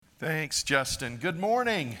Thanks, Justin. Good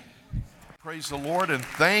morning. Praise the Lord, and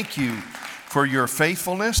thank you for your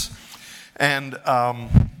faithfulness. And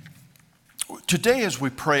today as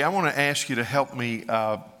we pray, I want to ask you to help me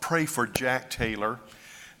pray for Jack Taylor.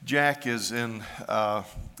 Jack is in a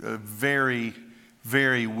very,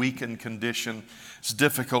 very weakened condition. It's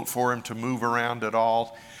difficult for him to move around at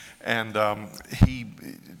all. And he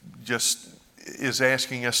just is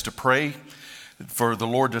asking us to pray for the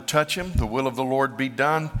Lord to touch him, the will of the Lord be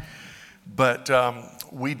done. But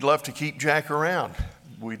we'd love to keep Jack around.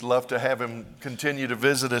 We'd love to have him continue to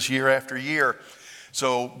visit us year after year.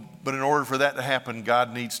 But in order for that to happen,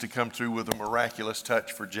 God needs to come through with a miraculous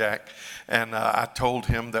touch for Jack. And I told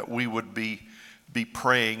him that we would be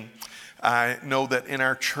praying. I know that in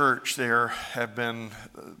our church there have been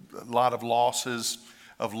a lot of losses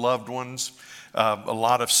of loved ones, a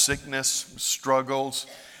lot of sickness, struggles.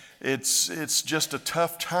 It's just a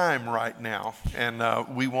tough time right now, and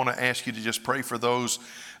we want to ask you to just pray for those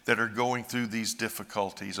that are going through these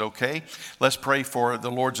difficulties, okay? Let's pray for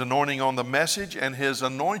the Lord's anointing on the message and His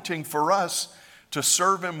anointing for us to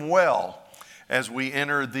serve Him well as we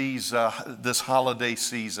enter this holiday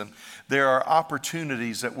season. There are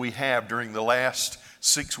opportunities that we have during the last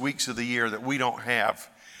 6 weeks of the year that we don't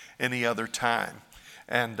have any other time.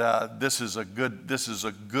 And this is a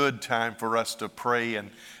good time for us to pray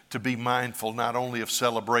and to be mindful not only of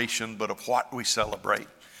celebration, but of what we celebrate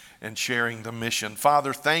and sharing the mission.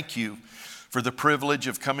 Father, thank you for the privilege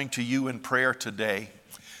of coming to you in prayer today.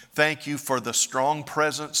 Thank you for the strong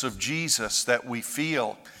presence of Jesus that we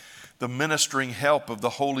feel, the ministering help of the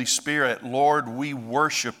Holy Spirit. Lord, we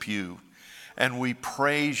worship you and we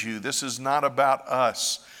praise you. This is not about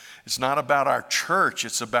us. It's not about our church.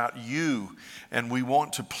 It's about you. And we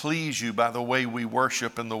want to please you by the way we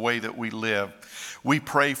worship and the way that we live. We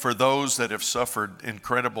pray for those that have suffered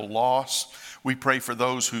incredible loss. We pray for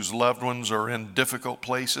those whose loved ones are in difficult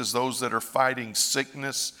places, those that are fighting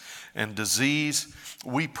sickness and disease.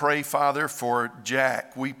 We pray, Father, for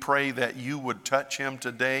Jack. We pray that you would touch him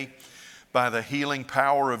today by the healing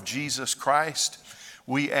power of Jesus Christ.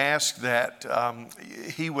 We ask that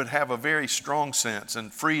he would have a very strong sense,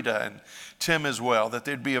 and Frida and Tim as well, that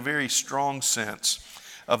there'd be a very strong sense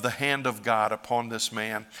of the hand of God upon this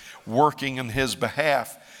man, working in his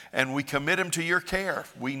behalf. And we commit him to your care.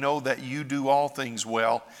 We know that you do all things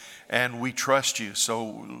well, and we trust you.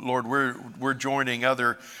 So, Lord, we're joining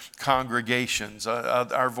other congregations.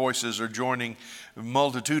 Our voices are joining a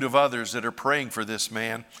multitude of others that are praying for this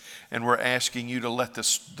man. And we're asking you to let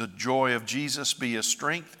the joy of Jesus be his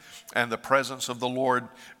strength and the presence of the Lord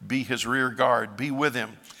be his rear guard. Be with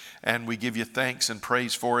him. And we give you thanks and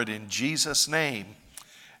praise for it in Jesus' name.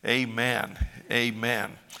 Amen.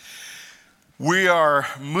 Amen. We are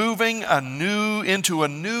moving into a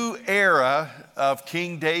new era of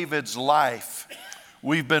King David's life.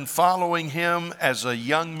 We've been following him as a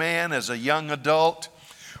young man, as a young adult.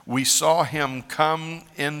 We saw him come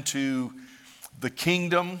into the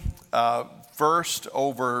kingdom first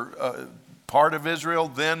over part of Israel,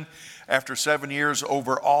 then after 7 years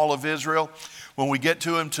over all of Israel. When we get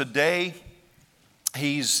to him today,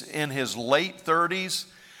 he's in his late 30s,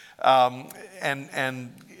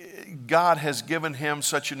 and God has given him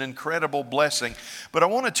such an incredible blessing. But I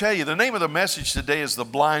want to tell you, the name of the message today is The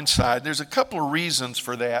Blind Side. There's a couple of reasons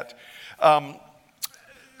for that.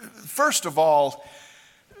 First of all,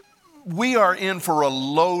 we are in for a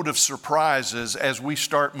load of surprises as we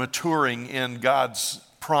start maturing in God's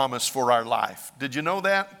promise for our life. Did you know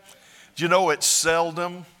that? Did you know it's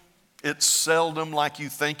seldom like you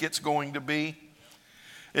think it's going to be?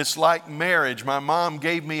 It's like marriage. My mom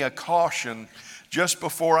gave me a caution just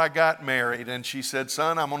before I got married, and she said,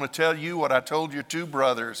 "Son, I'm going to tell you what I told your two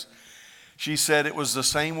brothers." She said it was the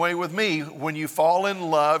same way with me. When you fall in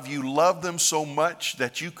love, you love them so much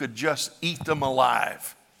that you could just eat them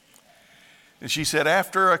alive. And she said,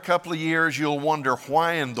 after a couple of years, you'll wonder,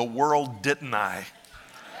 why in the world didn't I?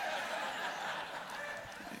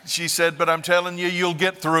 She said, but I'm telling you, you'll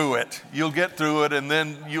get through it. You'll get through it, and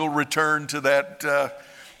then you'll return to that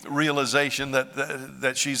realization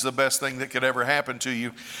that she's the best thing that could ever happen to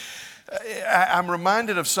you. I'm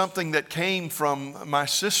reminded of something that came from my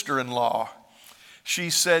sister-in-law.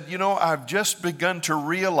 She said, I've just begun to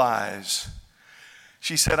realize.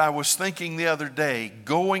 She said, I was thinking the other day,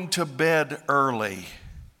 going to bed early,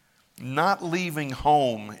 not leaving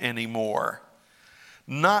home anymore,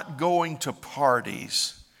 not going to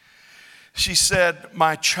parties. She said,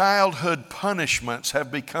 my childhood punishments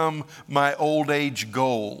have become my old age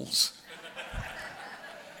goals.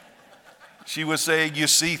 She was saying, you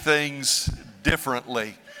see things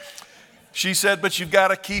differently. She said, but you've got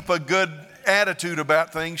to keep a good attitude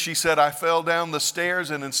about things. She said, I fell down the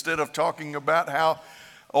stairs, and instead of talking about how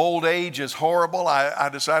old age is horrible, I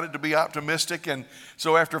decided to be optimistic. And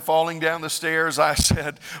so after falling down the stairs, I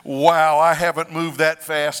said, wow, I haven't moved that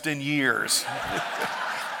fast in years.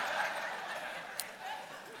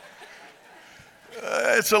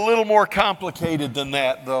 It's a little more complicated than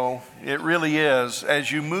that, though. It really is.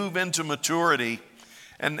 As you move into maturity,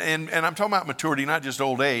 and I'm talking about maturity, not just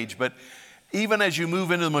old age, but even as you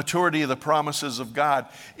move into the maturity of the promises of God,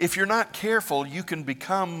 if you're not careful, you can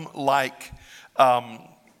become like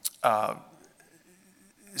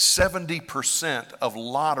 70% of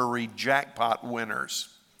lottery jackpot winners.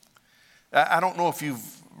 I don't know if you've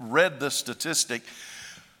read this statistic,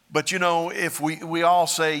 but if we all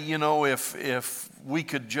say, if we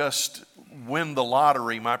could just win the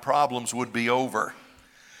lottery, my problems would be over.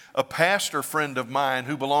 A pastor friend of mine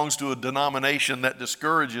who belongs to a denomination that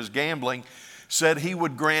discourages gambling said he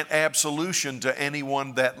would grant absolution to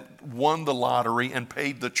anyone that won the lottery and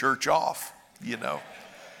paid the church off,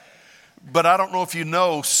 But I don't know if you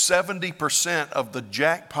know, 70% of the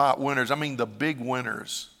jackpot winners, I mean the big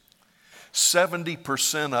winners,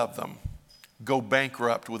 70% of them go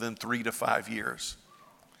bankrupt within 3 to 5 years.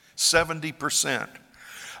 70%.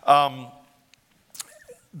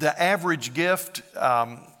 The average gift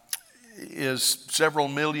is several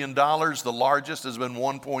 $1 million. The largest has been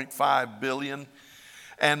 $1.5 billion.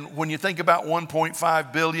 And when you think about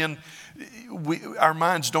 $1.5 billion, our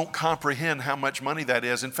minds don't comprehend how much money that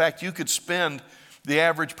is. In fact, the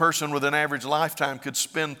average person with an average lifetime could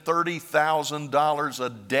spend $30,000 a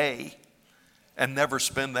day and never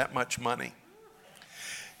spend that much money.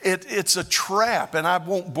 It's a trap, and I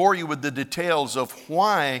won't bore you with the details of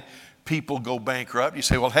why people go bankrupt. You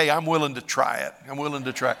say, well, hey, I'm willing to try it.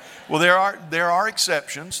 Well, there are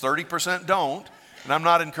exceptions. 30% don't, and I'm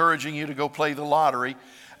not encouraging you to go play the lottery.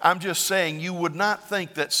 I'm just saying you would not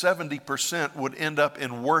think that 70% would end up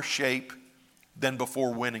in worse shape than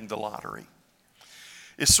before winning the lottery.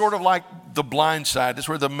 It's sort of like The Blind Side. That's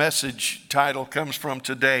where the message title comes from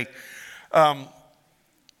today. When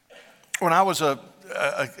I was a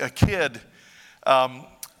kid,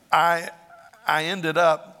 I ended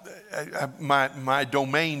up, my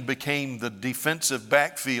domain became the defensive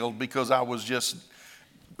backfield because I was just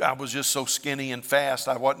so skinny and fast.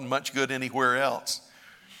 I wasn't much good anywhere else.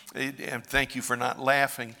 And thank you for not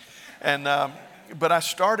laughing. But I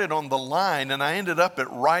started on the line, and I ended up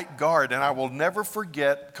at right guard. And I will never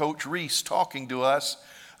forget Coach Reese talking to us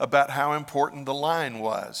about how important the line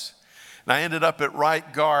was. And I ended up at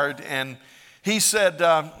right guard, and he said,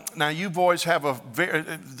 now you boys have a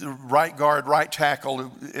right guard, right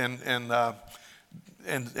tackle, and the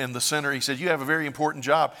center. He said, you have a very important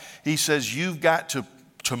job. He says, you've got to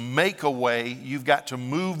make a way. You've got to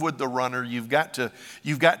move with the runner.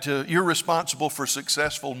 You're responsible for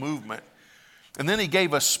successful movement. And then he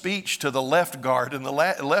gave a speech to the left guard and the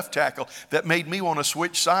left tackle that made me want to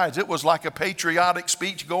switch sides. It was like a patriotic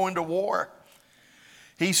speech going to war.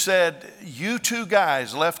 He said, you two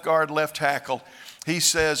guys, left guard, left tackle, he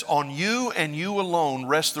says, on you and you alone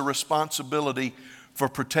rests the responsibility for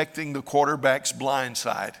protecting the quarterback's blind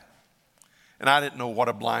side. And I didn't know what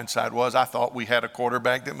a blind side was. I thought we had a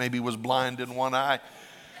quarterback that maybe was blind in one eye.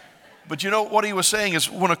 But what he was saying is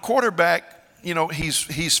when a quarterback,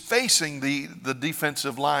 he's facing the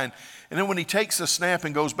defensive line. And then when he takes the snap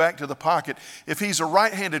and goes back to the pocket, if he's a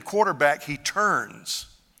right-handed quarterback, he turns.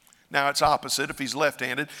 Now it's opposite if he's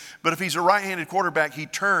left-handed. But if he's a right-handed quarterback, he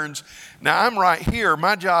turns. Now I'm right here.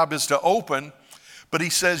 My job is to open. But he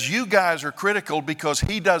says you guys are critical because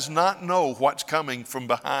he does not know what's coming from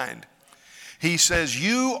behind. He says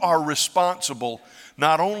you are responsible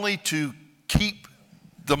not only to keep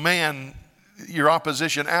the man, your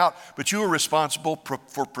opposition, out, but you are responsible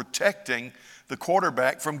for protecting the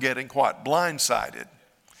quarterback from getting what? Blindsided.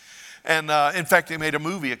 And in fact, they made a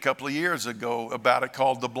movie a couple of years ago about it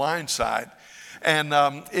called The Blind Side. And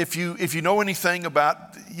if you know anything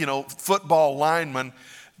about football linemen,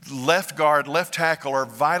 left guard, left tackle are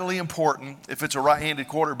vitally important if it's a right-handed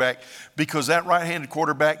quarterback because that right-handed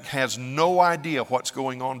quarterback has no idea what's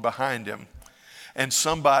going on behind him, and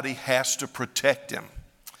somebody has to protect him.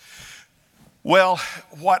 Well,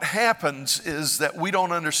 what happens is that we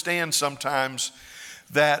don't understand sometimes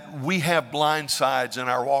that we have blind sides in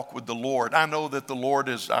our walk with the Lord. I know that the Lord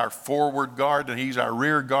is our forward guard and He's our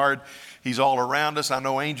rear guard. He's all around us. I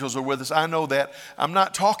know angels are with us. I know that. I'm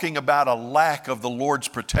not talking about a lack of the Lord's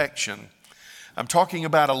protection. I'm talking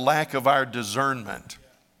about a lack of our discernment.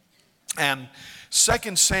 And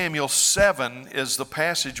 2 Samuel 7 is the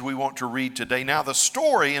passage we want to read today. Now, the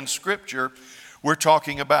story in Scripture We're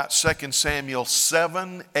talking about 2 Samuel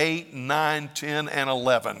 7, 8, 9, 10, and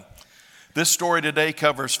 11. This story today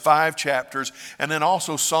covers 5 chapters, and then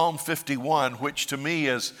also Psalm 51, which to me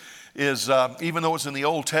is even though it's in the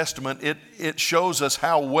Old Testament, it shows us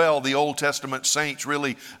how well the Old Testament saints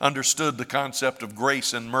really understood the concept of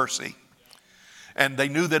grace and mercy. And they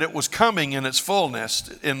knew that it was coming in its fullness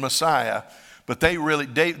in Messiah. But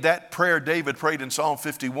that prayer David prayed in Psalm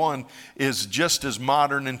 51 is just as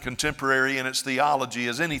modern and contemporary in its theology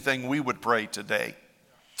as anything we would pray today.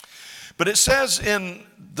 But it says in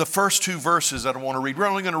the first 2 verses that I want to read, we're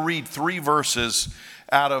only going to read 3 verses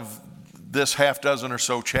out of this half dozen or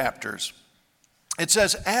so chapters. It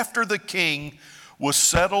says, after the king was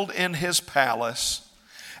settled in his palace,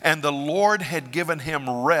 and the Lord had given him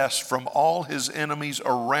rest from all his enemies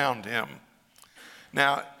around him.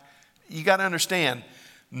 Now, you got to understand,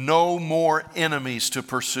 no more enemies to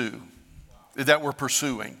pursue that we're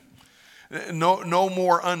pursuing. No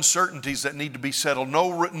more uncertainties that need to be settled.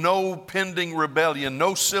 No pending rebellion,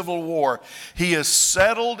 no civil war. He is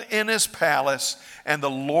settled in his palace, and the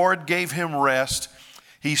Lord gave him rest.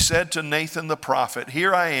 He said to Nathan the prophet,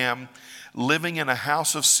 here I am, living in a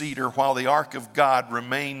house of cedar while the ark of God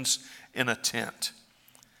remains in a tent.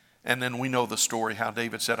 And then we know the story how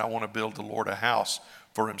David said, I want to build the Lord a house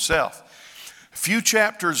for himself. A few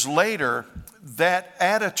chapters later, that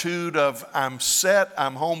attitude of I'm set,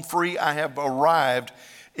 I'm home free, I have arrived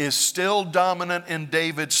is still dominant in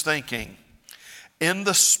David's thinking. In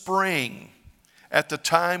the spring, at the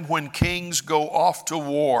time when kings go off to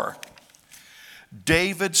war,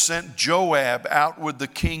 David sent Joab out with the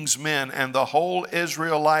king's men and the whole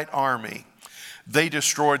Israelite army. They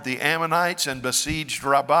destroyed the Ammonites and besieged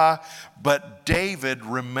Rabbah, but David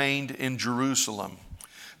remained in Jerusalem.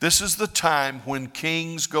 This is the time when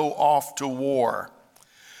kings go off to war.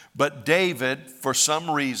 But David, for some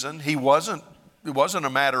reason, it wasn't a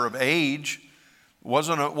matter of age. It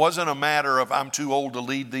wasn't a matter of I'm too old to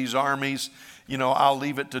lead these armies. I'll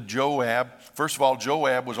leave it to Joab. First of all,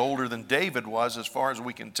 Joab was older than David was, as far as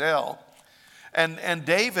we can tell. And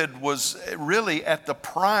David was really at the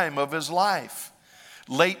prime of his life.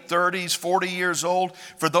 Late 30s, 40 years old.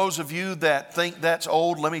 For those of you that think that's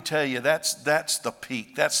old, let me tell you, that's the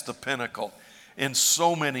peak. That's the pinnacle in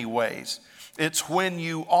so many ways. It's when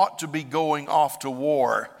you ought to be going off to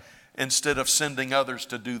war instead of sending others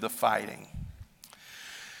to do the fighting.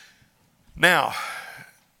 Now,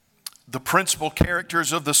 the principal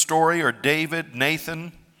characters of the story are David,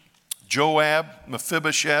 Nathan, Joab,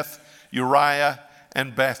 Mephibosheth, Uriah,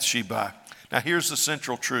 and Bathsheba. Now here's the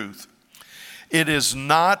central truth. It is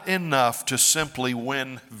not enough to simply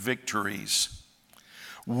win victories.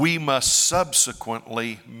 We must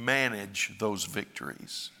subsequently manage those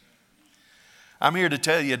victories. I'm here to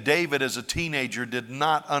tell you, David as a teenager did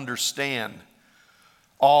not understand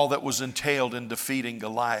all that was entailed in defeating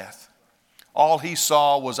Goliath. All he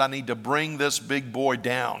saw was, I need to bring this big boy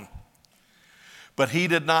down. But he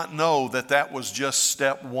did not know that that was just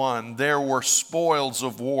step one. There were spoils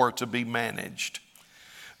of war to be managed.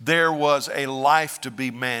 There was a life to be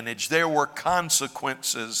managed. There were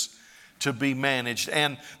consequences to be managed.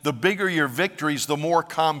 And the bigger your victories, the more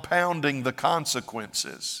compounding the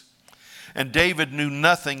consequences. And David knew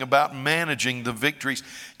nothing about managing the victories.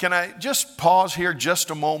 Can I just pause here just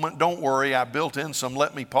a moment? Don't worry, I built in some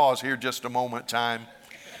let me pause here just a moment time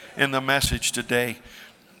in the message today.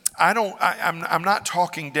 I'm not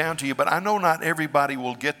talking down to you, but I know not everybody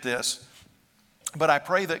will get this. But I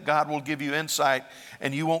pray that God will give you insight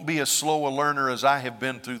and you won't be as slow a learner as I have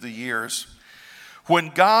been through the years. When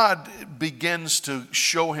God begins to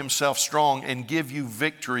show himself strong and give you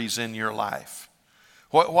victories in your life,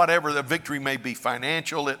 whatever the victory may be,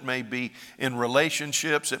 financial, it may be in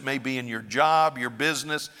relationships, it may be in your job, your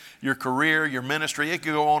business, your career, your ministry, it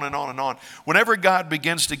could go on and on and on. Whenever God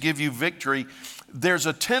begins to give you victory, there's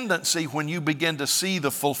a tendency when you begin to see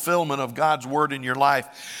the fulfillment of God's word in your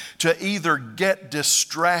life to either get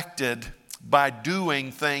distracted by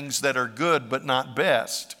doing things that are good but not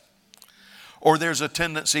best, or there's a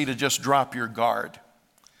tendency to just drop your guard.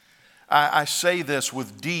 I say this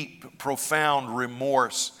with deep, profound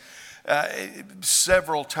remorse.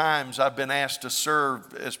 Several times I've been asked to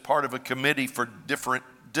serve as part of a committee for different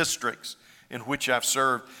districts in which I've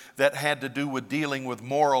served that had to do with dealing with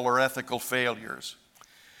moral or ethical failures.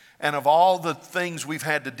 And of all the things we've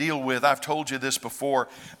had to deal with, I've told you this before,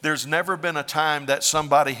 there's never been a time that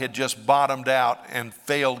somebody had just bottomed out and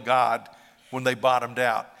failed God when they bottomed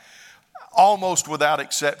out. Almost without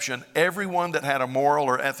exception, everyone that had a moral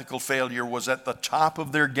or ethical failure was at the top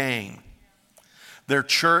of their game. Their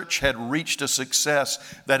church had reached a success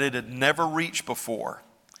that it had never reached before.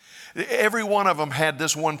 Every one of them had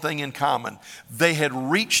this one thing in common. They had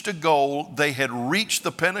reached a goal. They had reached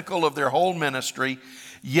the pinnacle of their whole ministry,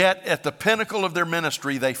 yet at the pinnacle of their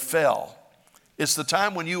ministry, they fell. It's the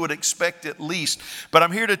time when you would expect it least. But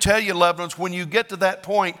I'm here to tell you, loved ones, when you get to that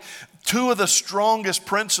point, two of the strongest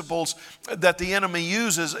principles that the enemy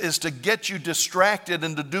uses is to get you distracted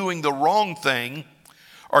into doing the wrong thing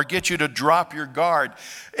or get you to drop your guard.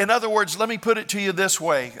 In other words, let me put it to you this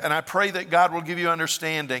way, and I pray that God will give you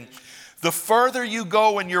understanding. The further you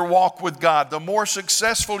go in your walk with God, the more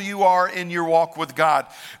successful you are in your walk with God,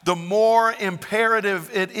 the more imperative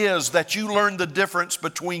it is that you learn the difference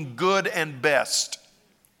between good and best.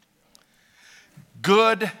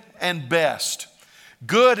 Good and best.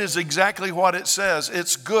 Good is exactly what it says.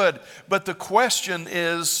 It's good. But the question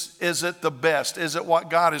is it the best? Is it what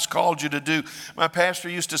God has called you to do? My pastor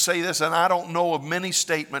used to say this, and I don't know of many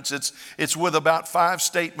statements. It's with about 5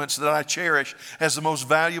 statements that I cherish as the most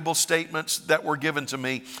valuable statements that were given to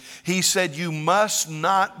me. He said, you must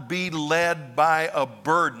not be led by a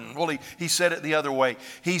burden. Well, he said it the other way.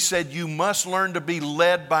 He said, you must learn to be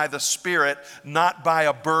led by the Spirit, not by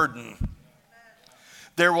a burden.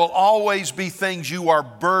 There will always be things you are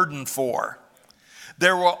burdened for.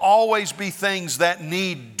 There will always be things that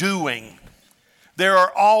need doing. There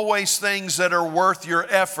are always things that are worth your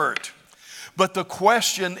effort. But the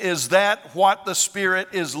question is that what the Spirit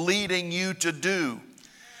is leading you to do?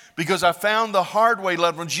 Because I found the hard way,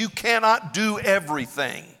 loved ones, you cannot do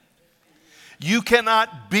everything. You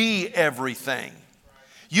cannot be everything.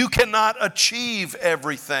 You cannot achieve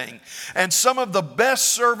everything. And some of the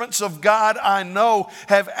best servants of God I know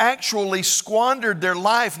have actually squandered their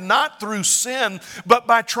life not through sin, but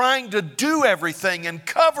by trying to do everything and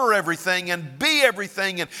cover everything and be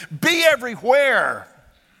everything and be everywhere.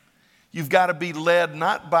 You've got to be led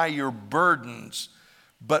not by your burdens,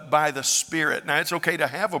 but by the Spirit. Now, it's okay to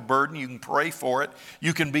have a burden. You can pray for it.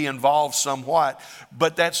 You can be involved somewhat.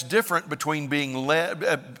 But that's different between being led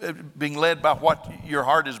by what your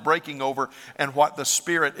heart is breaking over and what the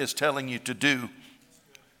Spirit is telling you to do.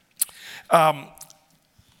 I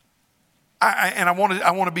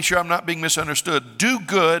want to be sure I'm not being misunderstood. Do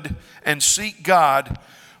good and seek God,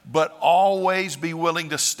 but always be willing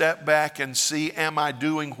to step back and see, am I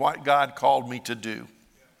doing what God called me to do?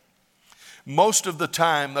 Most of the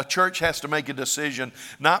time, the church has to make a decision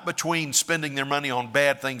not between spending their money on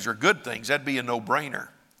bad things or good things. That'd be a no-brainer.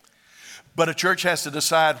 But a church has to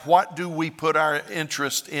decide, what do we put our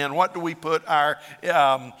interest in? What do we put our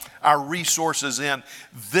resources in?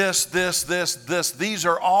 This. These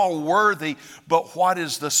are all worthy, but what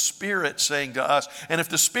is the Spirit saying to us? And if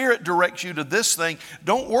the Spirit directs you to this thing,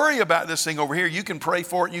 don't worry about this thing over here. You can pray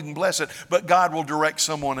for it, you can bless it, but God will direct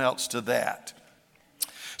someone else to that.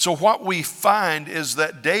 So what we find is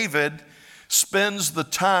that David spends the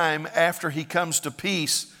time after he comes to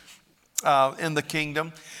peace in the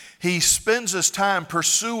kingdom. He spends his time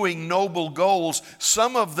pursuing noble goals.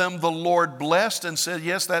 Some of them the Lord blessed and said,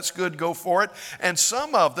 yes, that's good, go for it. And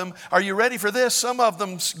some of them, are you ready for this? Some of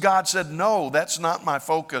them God said, no, that's not my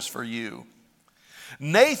focus for you.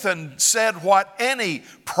 Nathan said what any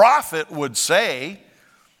prophet would say.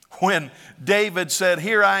 When David said,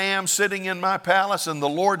 here I am sitting in my palace and the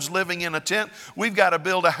Lord's living in a tent, we've got to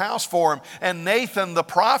build a house for him. And Nathan, the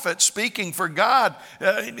prophet, speaking for God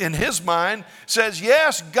in his mind, says,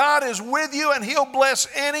 yes, God is with you and he'll bless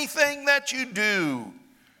anything that you do.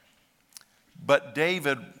 But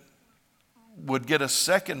David would get a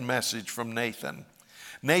second message from Nathan.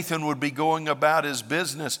 Nathan would be going about his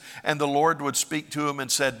business and the Lord would speak to him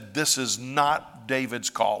and said, this is not David's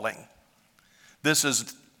calling. This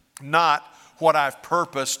is not what I've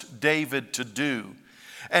purposed David to do.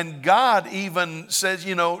 And God even says,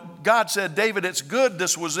 God said, David, it's good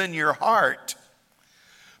this was in your heart.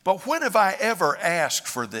 But when have I ever asked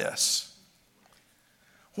for this?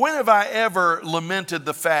 When have I ever lamented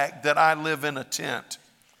the fact that I live in a tent?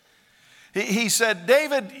 He said,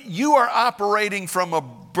 David, you are operating from a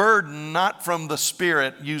burden, not from the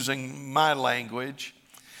Spirit, using my language.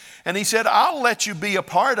 And he said, I'll let you be a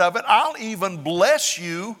part of it. I'll even bless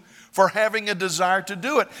you for having a desire to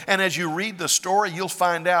do it. And as you read the story, you'll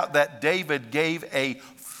find out that David gave a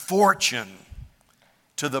fortune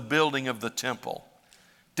to the building of the temple.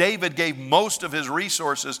 David gave most of his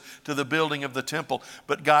resources to the building of the temple,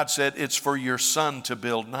 but God said, it's for your son to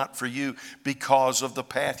build, not for you, because of the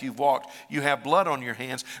path you've walked. You have blood on your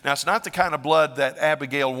hands. Now, it's not the kind of blood that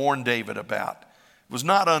Abigail warned David about. It was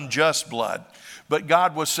not unjust blood. But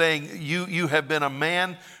God was saying, you have been a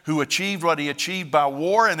man who achieved what he achieved by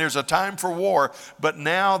war, and there's a time for war. But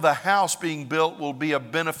now the house being built will be a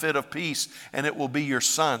benefit of peace, and it will be your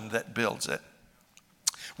son that builds it.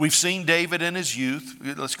 We've seen David in his youth.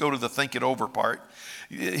 Let's go to the think it over part.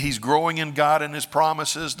 He's growing in God and his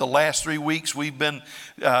promises. The last 3 weeks we've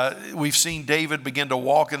seen David begin to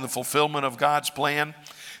walk in the fulfillment of God's plan.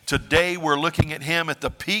 Today we're looking at him at the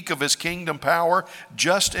peak of his kingdom power,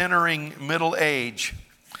 just entering middle age.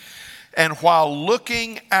 And while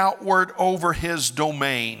looking outward over his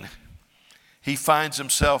domain, he finds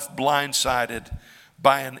himself blindsided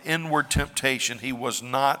by an inward temptation he was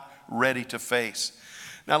not ready to face.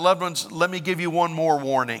 Now, loved ones, let me give you one more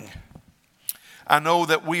warning. I know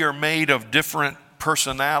that we are made of different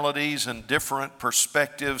personalities and different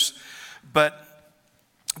perspectives, but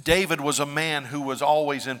David was a man who was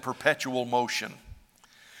always in perpetual motion.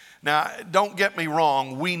 Now, don't get me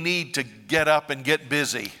wrong, we need to get up and get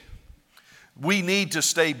busy. We need to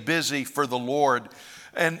stay busy for the Lord.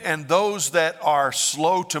 And those that are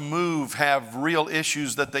slow to move have real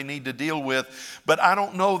issues that they need to deal with. But I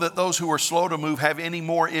don't know that those who are slow to move have any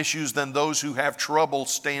more issues than those who have trouble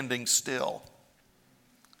standing still.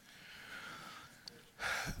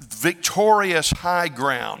 Victorious high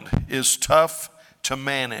ground is tough to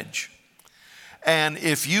manage. And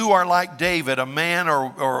if you are like David, a man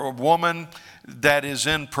or a woman that is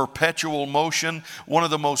in perpetual motion, one of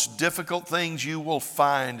the most difficult things you will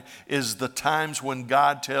find is the times when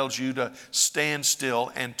God tells you to stand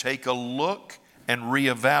still and take a look and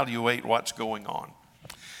reevaluate what's going on.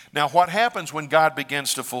 Now, what happens when God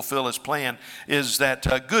begins to fulfill his plan is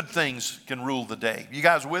that good things can rule the day. You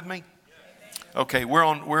guys with me? Okay, we're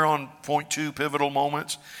on point 2, pivotal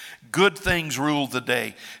moments. Good things rule the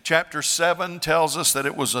day. Chapter 7 tells us that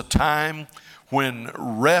it was a time when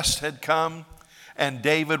rest had come and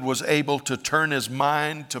David was able to turn his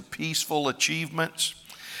mind to peaceful achievements.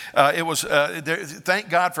 Thank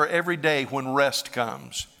God for every day when rest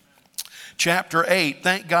comes. Chapter 8,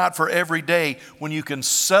 thank God for every day when you can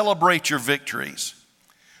celebrate your victories,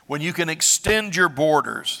 when you can extend your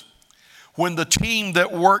borders, when the team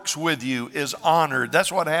that works with you is honored.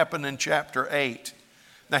 That's what happened in chapter 8.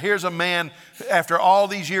 Now here's a man, after all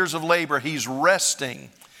these years of labor, he's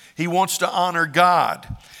resting. He wants to honor God.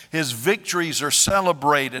 His victories are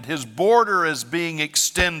celebrated. His border is being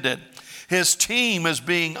extended. His team is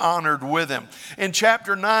being honored with him. In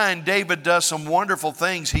chapter 9, David does some wonderful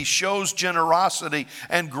things. He shows generosity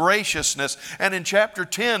and graciousness. And in chapter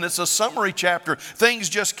 10, it's a summary chapter. Things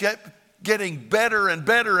just kept getting better and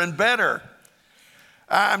better and better.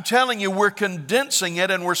 I'm telling you, we're condensing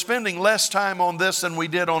it and we're spending less time on this than we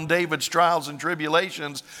did on David's trials and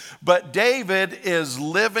tribulations. But David is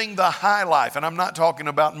living the high life. And I'm not talking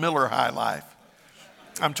about Miller high life.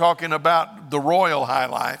 I'm talking about the royal high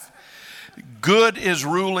life. Good is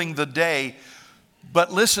ruling the day.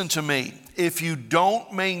 But listen to me. If you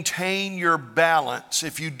don't maintain your balance,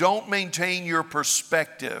 if you don't maintain your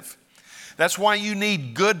perspective, that's why you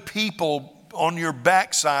need good people on your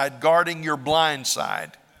backside guarding your blind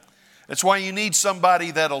side. That's why you need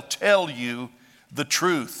somebody that'll tell you the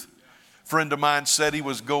truth. A friend of mine said he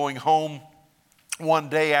was going home one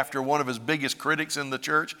day after one of his biggest critics in the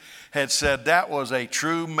church had said that was a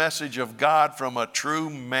true message of God from a true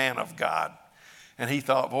man of God. And he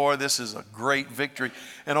thought, boy, this is a great victory.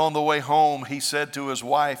 And on the way home, he said to his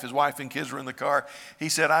wife and kids were in the car, he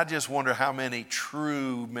said, I just wonder how many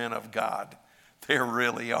true men of God there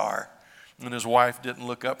really are. And his wife didn't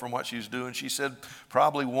look up from what she was doing. She said,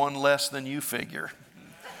 probably one less than you figure.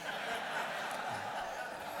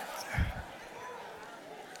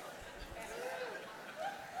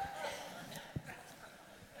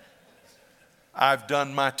 I've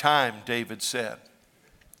done my time, David said.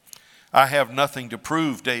 I have nothing to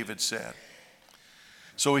prove, David said.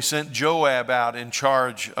 So he sent Joab out in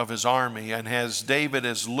charge of his army. And as David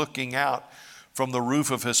is looking out from the roof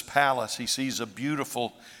of his palace, he sees a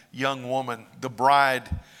beautiful young woman, the bride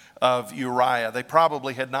of Uriah. They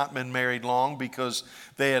probably had not been married long because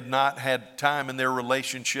they had not had time in their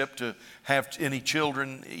relationship to have any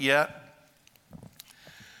children yet.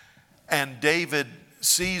 And David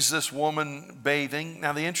sees this woman bathing.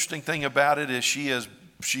 Now the interesting thing about it is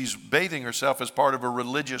she's bathing herself as part of a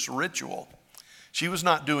religious ritual. She was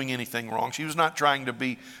not doing anything wrong. She was not trying to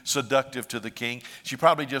be seductive to the king. She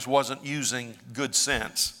probably just wasn't using good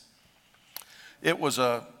sense. It was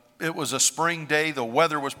a spring day. The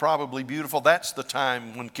weather was probably beautiful. That's the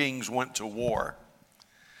time when kings went to war.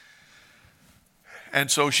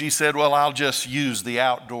 And so she said, well, I'll just use the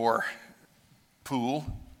outdoor pool.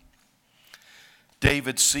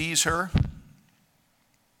 David sees her.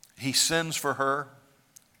 He sends for her.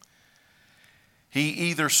 He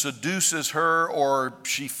either seduces her or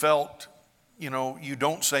she felt, you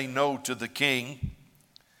don't say no to the king.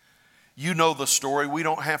 You know the story. We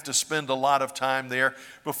don't have to spend a lot of time there.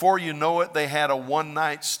 Before you know it, they had a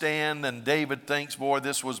one-night stand, and David thinks, boy,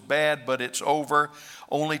 this was bad, but it's over,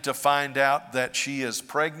 only to find out that she is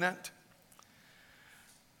pregnant.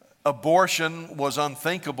 Abortion was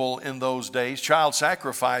unthinkable in those days. Child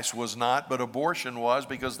sacrifice was not, but abortion was,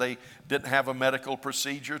 because they didn't have a medical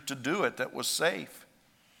procedure to do it that was safe.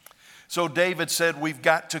 So David said, we've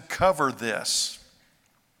got to cover this.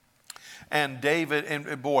 And David,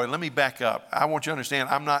 and boy, let me back up. I want you to understand,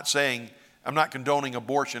 I'm not condoning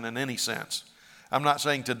abortion in any sense. I'm not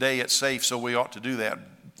saying today it's safe, so we ought to do that.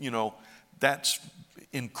 You know, that's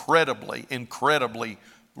incredibly, incredibly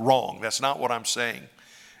wrong. That's not what I'm saying.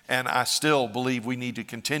 And I still believe we need to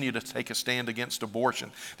continue to take a stand against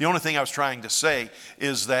abortion. The only thing I was trying to say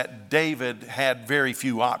is that David had very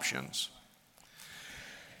few options.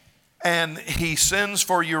 And he sends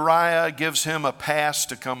for Uriah, gives him a pass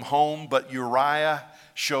to come home, but Uriah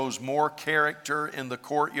shows more character in the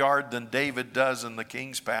courtyard than David does in the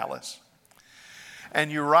king's palace.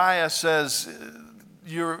 And Uriah says,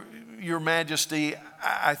 Your Majesty,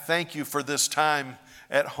 I thank you for this time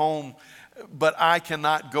at home, but I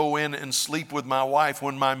cannot go in and sleep with my wife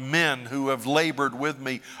when my men who have labored with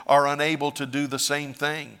me are unable to do the same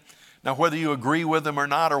thing. Now, whether you agree with them or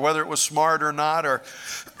not, or whether it was smart or not, or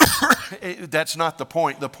that's not the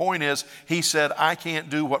point. The point is, he said, I can't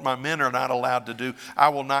do what my men are not allowed to do. I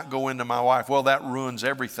will not go into my wife. Well, that ruins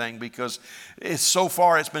everything, because so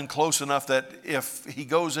far it's been close enough that if he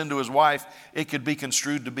goes into his wife, it could be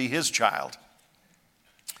construed to be his child.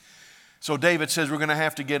 So David says we're going to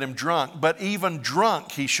have to get him drunk. But even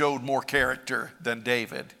drunk, he showed more character than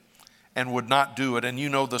David and would not do it. And you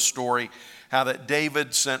know the story, how that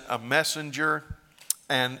David sent a messenger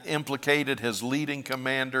and implicated his leading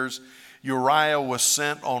commanders. Uriah was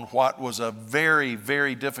sent on what was a very,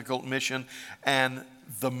 very difficult mission, and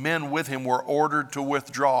the men with him were ordered to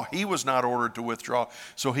withdraw. He was not ordered to withdraw,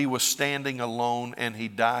 so he was standing alone, and he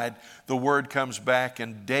died. The word comes back,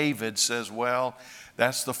 and David says, well,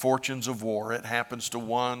 that's the fortunes of war. It happens to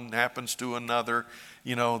one, happens to another.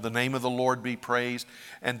 You know, the name of the Lord be praised.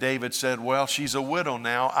 And David said, well, she's a widow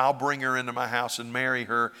now. I'll bring her into my house and marry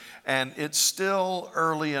her. And it's still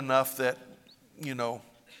early enough that, you know,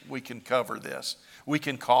 we can cover this. We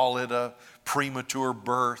can call it a premature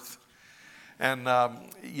birth. And,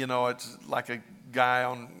 you know, it's like a guy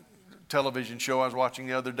on a television show I was watching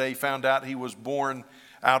the other day found out he was born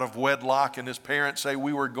out of wedlock, and his parents say,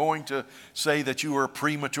 we were going to say that you were a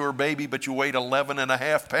premature baby, but you weighed 11 and a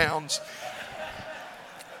half pounds.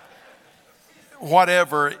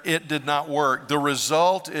 Whatever, it did not work. The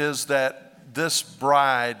result is that this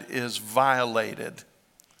bride is violated.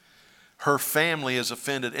 Her family is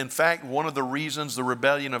offended. In fact, one of the reasons the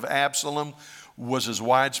rebellion of Absalom was as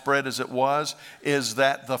widespread as it was is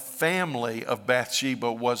that the family of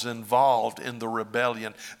Bathsheba was involved in the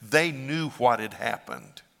rebellion. They knew what had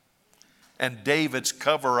happened. And David's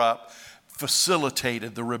cover-up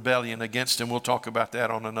facilitated the rebellion against him. We'll talk about that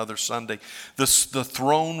on another Sunday. The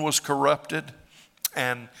throne was corrupted.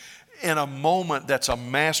 And in a moment that's a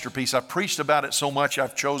masterpiece, I preached about it so much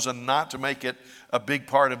I've chosen not to make it a big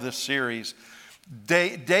part of this series.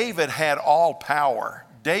 David had all power.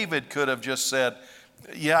 David could have just said,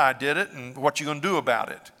 yeah, I did it, and what you going to do about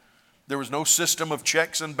it? There was no system of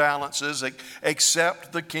checks and balances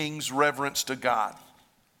except the king's reverence to God.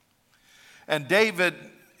 And David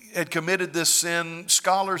had committed this sin.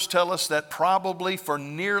 Scholars tell us that probably for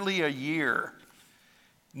nearly a year,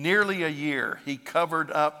 he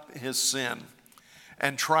covered up his sin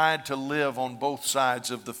and tried to live on both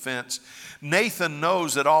sides of the fence. Nathan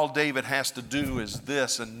knows that all David has to do is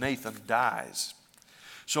this, and Nathan dies.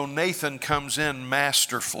 So Nathan comes in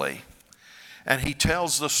masterfully, and he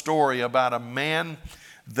tells the story about a man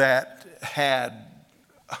that had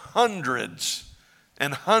hundreds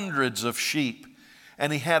and hundreds of sheep,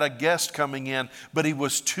 and he had a guest coming in, but he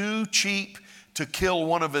was too cheap to kill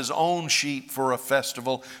one of his own sheep for a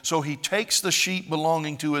festival. So he takes the sheep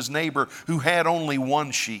belonging to his neighbor who had only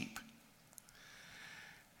one sheep.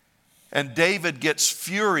 And David gets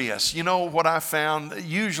furious. You know what I found?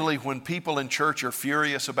 Usually when people in church are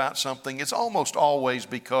furious about something, it's almost always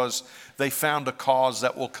because they found a cause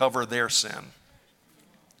that will cover their sin.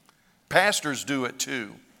 Pastors do it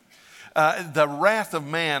too. The wrath of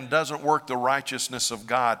man doesn't work the righteousness of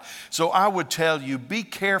God. So I would tell you, be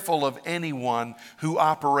careful of anyone who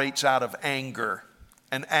operates out of anger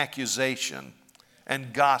and accusation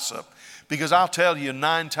and gossip. Because I'll tell you,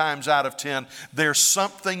 9 times out of 10, there's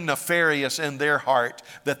something nefarious in their heart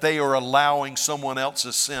that they are allowing someone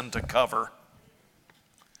else's sin to cover.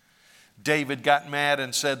 David got mad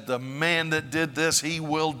and said, the man that did this, he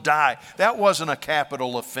will die. That wasn't a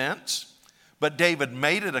capital offense, but David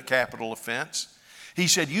made it a capital offense. He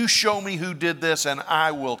said, you show me who did this and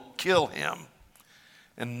I will kill him.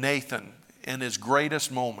 And Nathan, in his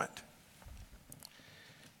greatest moment,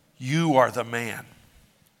 you are the man.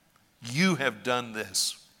 You have done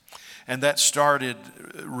this. And that started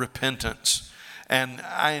repentance. And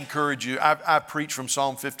I encourage you, I preached from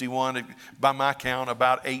Psalm 51, by my count,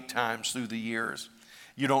 about 8 times through the years.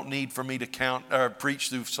 You don't need for me to preach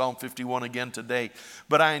through Psalm 51 again today.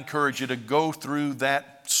 But I encourage you to go through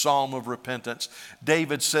that psalm of repentance.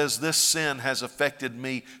 David says, this sin has affected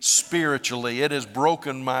me spiritually. It has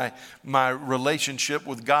broken my relationship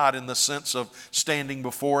with God in the sense of standing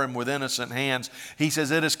before Him with innocent hands. He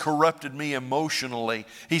says, it has corrupted me emotionally.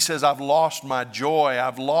 He says, I've lost my joy.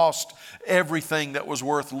 I've lost everything that was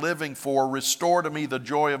worth living for. Restore to me the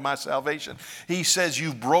joy of my salvation. He says,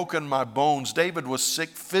 you've broken my bones. David was sick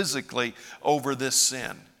physically over this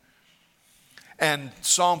sin. And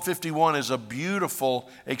Psalm 51 is a beautiful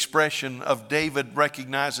expression of David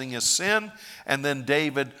recognizing his sin and then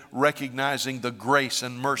David recognizing the grace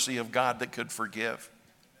and mercy of God that could forgive.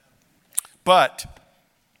 But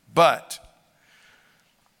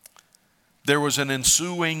there was an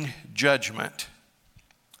ensuing judgment.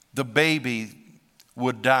 The baby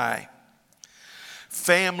would die.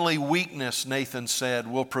 Family weakness, Nathan said,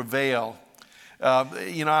 will prevail.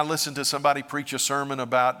 I listened to somebody preach a sermon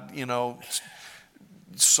about,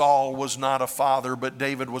 Saul was not a father, but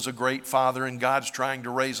David was a great father, and God's trying to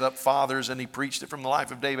raise up fathers, and he preached it from the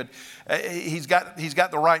life of David. He's got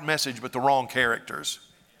the right message, but the wrong characters.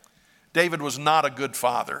 David was not a good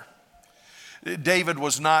father. David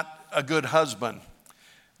was not a good husband.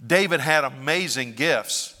 David had amazing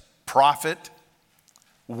gifts: prophet,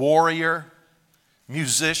 warrior,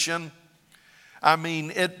 musician.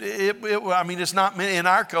 It's not in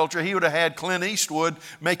our culture. He would have had Clint Eastwood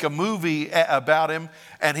make a movie about him,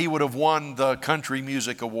 and he would have won the Country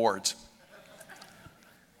Music Awards.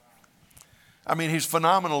 He's a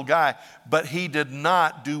phenomenal guy, but he did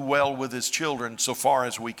not do well with his children, so far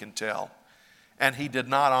as we can tell. And he did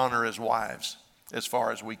not honor his wives, as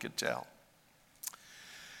far as we could tell.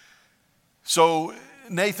 So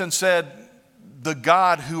Nathan said, the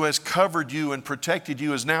God who has covered you and protected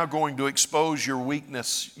you is now going to expose your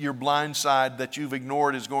weakness. Your blind side that you've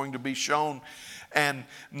ignored is going to be shown. And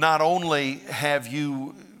not only have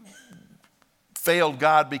you failed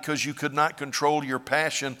God because you could not control your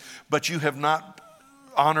passion, but you have not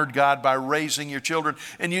honored God by raising your children.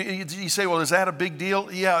 And you say, well, is that a big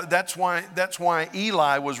deal? Yeah, that's why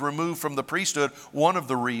Eli was removed from the priesthood. One of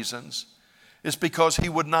the reasons is because he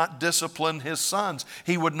would not discipline his sons.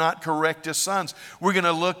 He would not correct his sons. We're going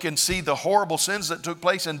to look and see the horrible sins that took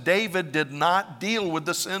place, and David did not deal with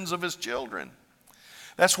the sins of his children.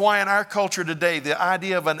 That's why in our culture today, the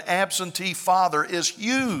idea of an absentee father is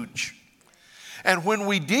huge. And when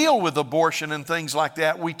we deal with abortion and things like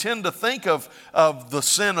that, we tend to think of the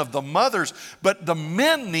sin of the mothers, but the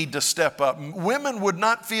men need to step up. Women would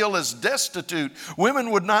not feel as destitute.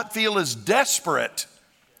 Women would not feel as desperate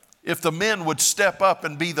if the men would step up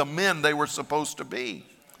and be the men they were supposed to be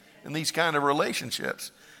in these kind of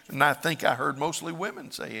relationships. And I think I heard mostly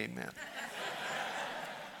women say amen.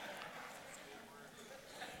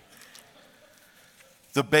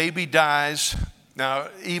 The baby dies. Now,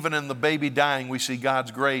 even in the baby dying, we see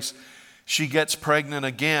God's grace. She gets pregnant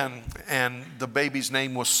again, and the baby's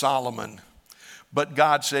name was Solomon. But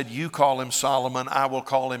God said, you call him Solomon, I will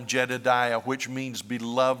call him Jedediah, which means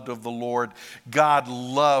beloved of the Lord. God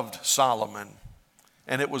loved Solomon.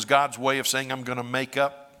 And it was God's way of saying, I'm going to make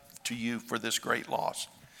up to you for this great loss.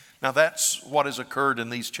 Now that's what has occurred in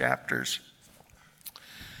these chapters.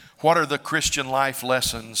 What are the Christian life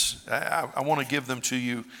lessons? I want to give them to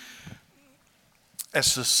you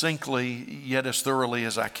as succinctly yet as thoroughly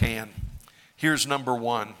as I can. Here's number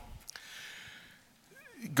one.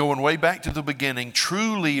 Going way back to the beginning,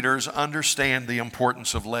 true leaders understand the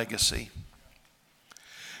importance of legacy.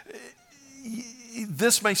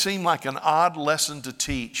 This may seem like an odd lesson to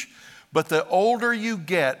teach, but the older you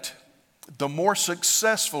get, the more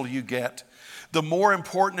successful you get, the more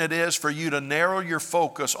important it is for you to narrow your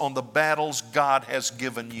focus on the battles God has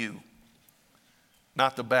given you,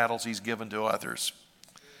 not the battles He's given to others.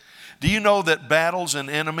 Do you know that battles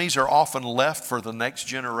and enemies are often left for the next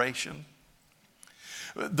generation?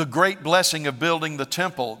 The great blessing of building the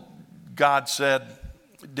temple, God said,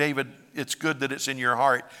 David, it's good that it's in your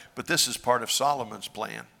heart, but this is part of Solomon's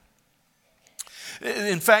plan.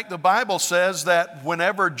 In fact, the Bible says that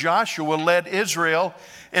whenever Joshua led Israel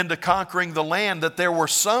into conquering the land, that there were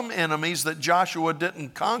some enemies that Joshua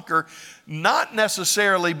didn't conquer, not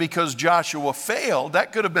necessarily because Joshua failed.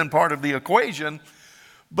 That could have been part of the equation.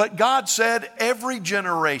 But God said every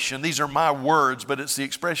generation, these are my words, but it's the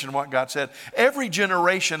expression of what God said, every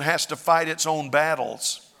generation has to fight its own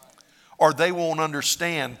battles, or they won't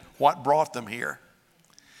understand what brought them here.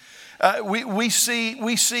 We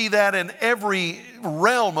see that in every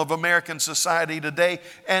realm of American society today,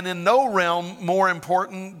 and in no realm more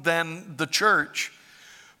important than the church.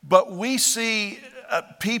 But we see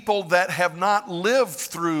people that have not lived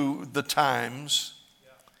through the times,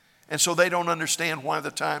 and so they don't understand why the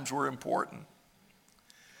times were important.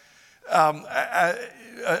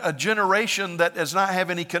 A generation that does not have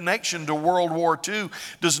any connection to World War II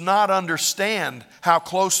does not understand how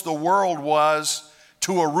close the world was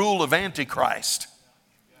to a rule of Antichrist.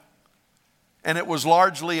 And it was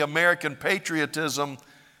largely American patriotism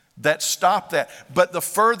that stopped that. But the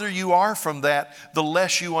further you are from that, the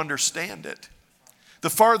less you understand it. The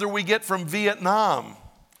farther we get from Vietnam,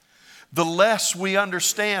 the less we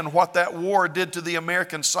understand what that war did to the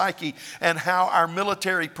American psyche and how our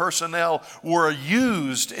military personnel were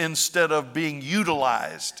used instead of being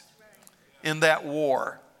utilized in that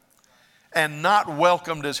war, and not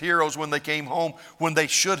welcomed as heroes when they came home when they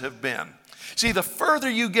should have been. See, the further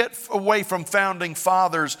you get away from founding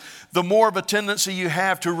fathers, the more of a tendency you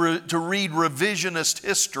have to read revisionist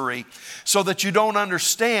history so that you don't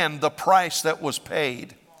understand the price that was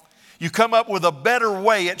paid. You come up with a better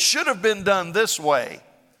way. It should have been done this way.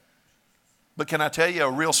 But can I tell you a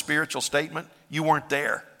real spiritual statement? You weren't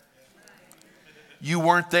there. You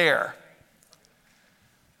weren't there.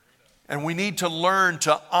 And we need to learn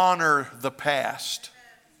to honor the past.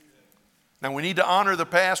 Now, we need to honor the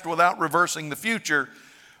past without reversing the future,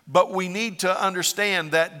 but we need to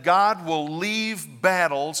understand that God will leave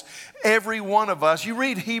battles. Every one of us, you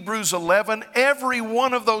read Hebrews 11, every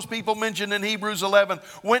one of those people mentioned in Hebrews 11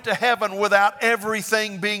 went to heaven without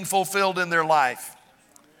everything being fulfilled in their life,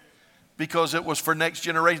 because it was for next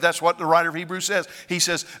generation. That's what the writer of Hebrews says. He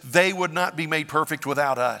says, they would not be made perfect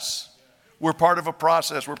without us. We're part of a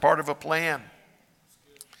process. We're part of a plan.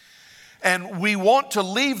 And we want to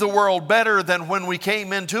leave the world better than when we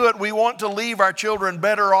came into it. We want to leave our children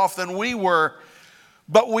better off than we were.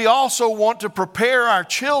 But we also want to prepare our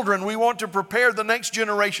children. We want to prepare the next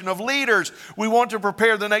generation of leaders. We want to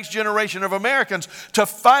prepare the next generation of Americans to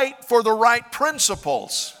fight for the right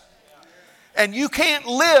principles. And you can't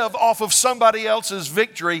live off of somebody else's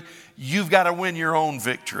victory. You've got to win your own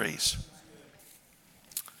victories.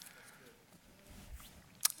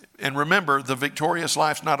 And remember, the victorious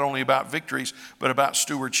life's not only about victories, but about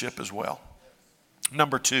stewardship as well.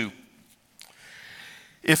 Number 2,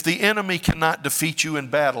 if the enemy cannot defeat you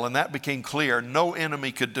in battle, and that became clear, no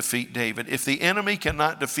enemy could defeat David. If the enemy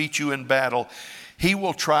cannot defeat you in battle, he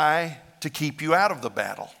will try to keep you out of the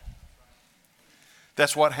battle.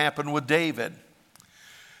 That's what happened with David.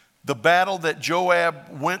 The battle that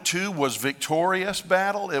Joab went to was victorious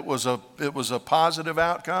battle. It was a positive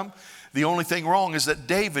outcome. The only thing wrong is that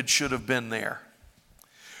David should have been there.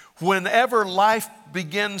 Whenever life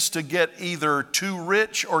begins to get either too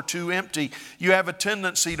rich or too empty, you have a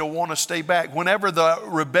tendency to want to stay back. Whenever the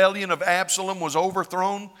rebellion of Absalom was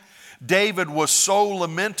overthrown, David was so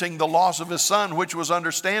lamenting the loss of his son, which was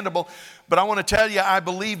understandable. But I want to tell you, I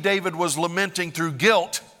believe David was lamenting through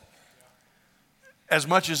guilt as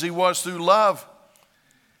much as he was through love.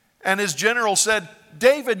 And his general said,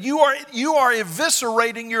 David, you are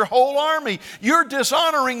eviscerating your whole army. You're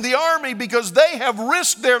dishonoring the army because they have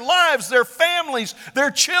risked their lives, their families, their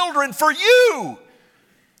children for you.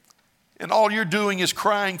 And all you're doing is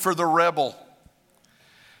crying for the rebel.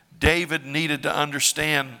 David needed to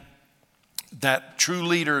understand that true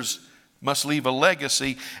leaders must leave a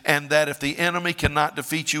legacy, and that if the enemy cannot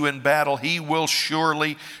defeat you in battle, he will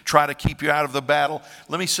surely try to keep you out of the battle.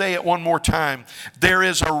 Let me say it one more time. There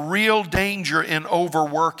is a real danger in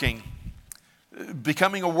overworking.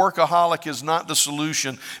 Becoming a workaholic is not the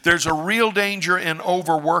solution. There's a real danger in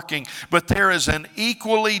overworking, but there is an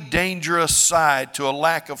equally dangerous side to a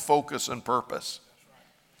lack of focus and purpose.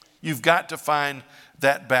 You've got to find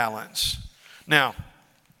that balance. Now,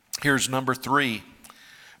 here's number 3.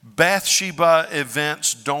 Bathsheba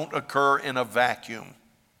events don't occur in a vacuum.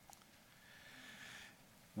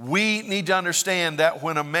 We need to understand that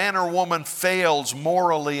when a man or woman fails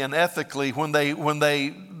morally and ethically, when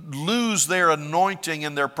they lose their anointing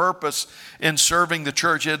and their purpose in serving the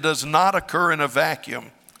church, it does not occur in a vacuum.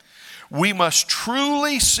 We must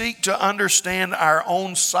truly seek to understand our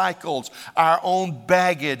own cycles, our own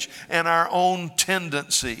baggage, and our own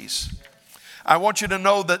tendencies. I want you to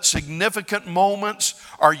know that significant moments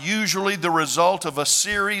are usually the result of a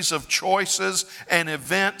series of choices and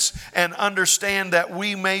events, and understand that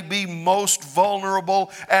we may be most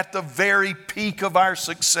vulnerable at the very peak of our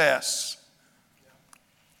success.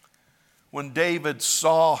 When David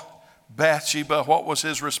saw Bathsheba, what was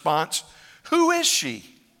his response? Who is she?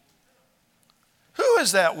 Who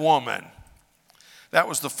is that woman? That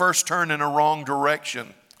was the first turn in a wrong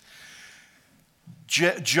direction.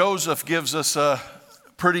 Joseph gives us a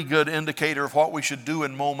pretty good indicator of what we should do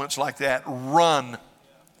in moments like that. Run.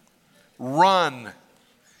 Run.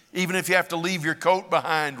 Even if you have to leave your coat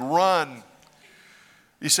behind, run.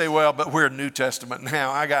 You say, well, but we're New Testament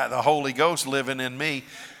now. I got the Holy Ghost living in me.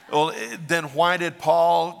 Well, then why did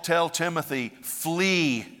Paul tell Timothy,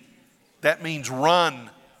 flee? That means run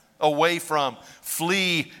away from.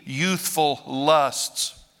 Flee youthful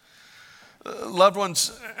lusts. Loved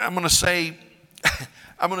ones, I'm going to say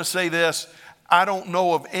this. I don't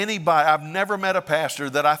know of anybody, I've never met a pastor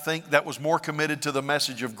that I think that was more committed to the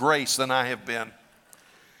message of grace than I have been.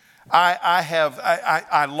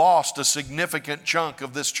 I lost a significant chunk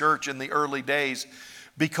of this church in the early days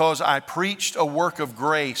because I preached a work of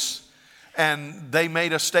grace. And they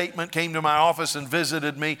made a statement, came to my office and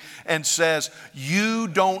visited me and says, you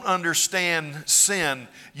don't understand sin.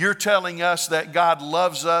 You're telling us that God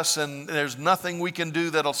loves us and there's nothing we can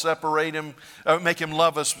do that'll separate him, make him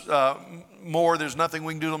love us more. There's nothing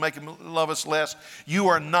we can do to make him love us less. You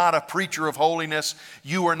are not a preacher of holiness.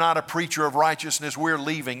 You are not a preacher of righteousness. We're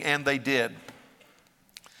leaving. And they did.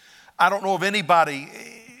 I don't know of any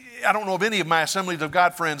of my Assemblies of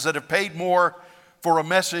God friends that have paid more for a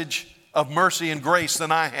message of mercy and grace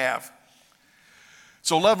than I have.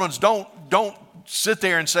 So loved ones, don't sit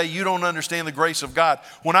there and say you don't understand the grace of God.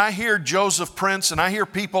 When I hear Joseph Prince and I hear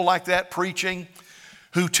people like that preaching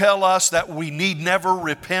who tell us that we need never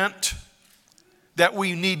repent, that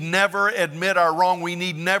we need never admit our wrong, we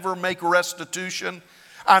need never make restitution,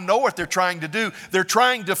 I know what they're trying to do. They're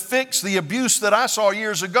trying to fix the abuse that I saw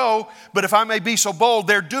years ago, but if I may be so bold,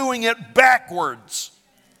 they're doing it backwards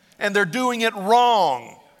and they're doing it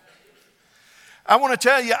wrong. I want to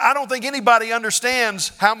tell you, I don't think anybody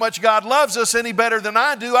understands how much God loves us any better than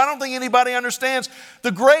I do. I don't think anybody understands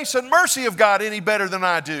the grace and mercy of God any better than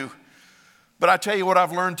I do. But I tell you what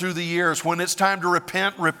I've learned through the years, when it's time to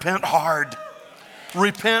repent, repent hard.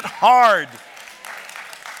 Repent hard.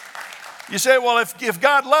 You say, well, if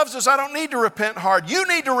God loves us, I don't need to repent hard. You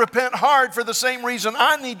need to repent hard for the same reason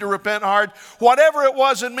I need to repent hard. Whatever it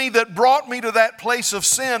was in me that brought me to that place of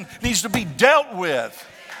sin needs to be dealt with.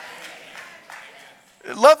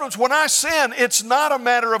 Loved ones, when I sin, it's not a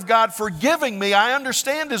matter of God forgiving me. I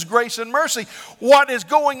understand His grace and mercy. What is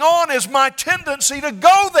going on is my tendency to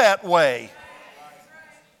go that way.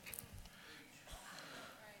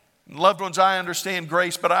 Loved ones, I understand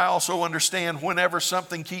grace, but I also understand whenever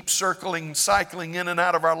something keeps circling, cycling in and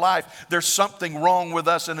out of our life, there's something wrong with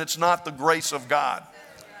us, and it's not the grace of God.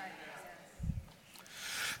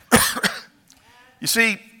 You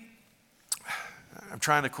see, I'm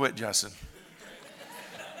trying to quit, Justin.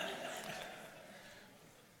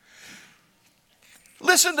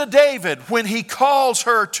 Listen to David when he calls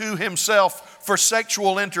her to himself for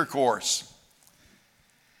sexual intercourse.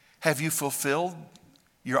 Have you fulfilled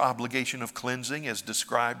your obligation of cleansing as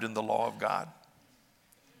described in the law of God?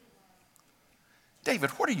 David,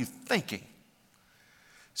 what are you thinking?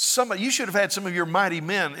 You should have had some of your mighty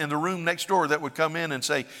men in the room next door that would come in and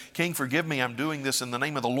say, King, forgive me, I'm doing this in the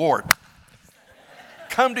name of the Lord.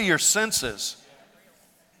 Come to your senses.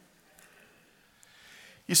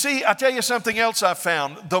 You see, I'll tell you something else I've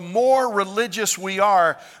found. The more religious we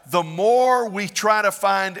are, the more we try to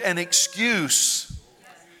find an excuse,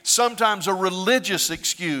 sometimes a religious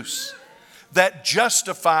excuse, that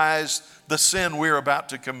justifies the sin we're about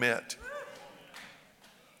to commit.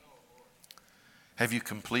 Have you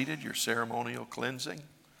completed your ceremonial cleansing?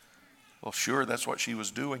 Well, sure, that's what she was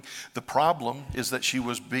doing. The problem is that she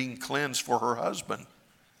was being cleansed for her husband,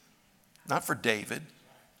 not for David.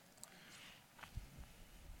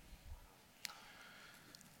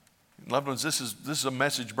 Loved ones, this is a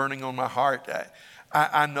message burning on my heart.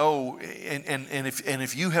 I know, and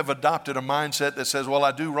if you have adopted a mindset that says, well,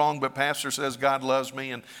 I do wrong, but pastor says God loves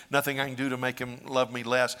me and nothing I can do to make him love me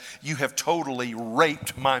less, you have totally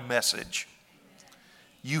raped my message.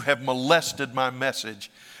 You have molested my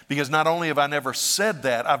message. Because not only have I never said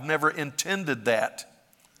that, I've never intended that.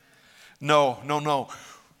 No.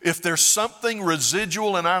 If there's something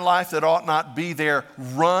residual in our life that ought not be there,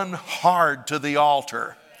 run hard to the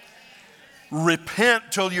altar. repent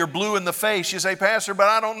till you're blue in the face. You say, Pastor, but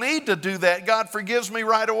I don't need to do that. God forgives me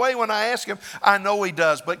right away when I ask Him. I know He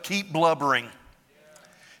does, but keep blubbering.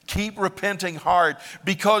 Keep repenting hard,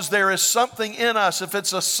 because there is something in us. If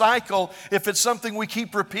it's a cycle, if it's something we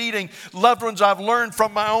keep repeating, loved ones, I've learned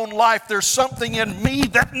from my own life, there's something in me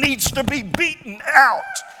that needs to be beaten out.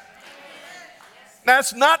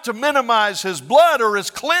 That's not to minimize His blood or His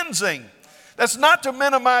cleansing. That's not to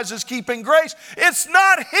minimize His keeping grace. It's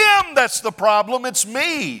not Him that's the problem, it's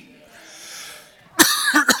me.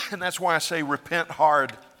 And that's why I say repent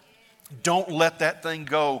hard. Don't let that thing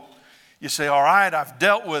go. You say, all right, I've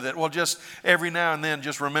dealt with it. Well, just every now and then,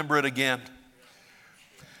 just remember it again.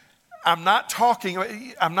 I'm not talking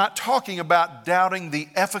about doubting the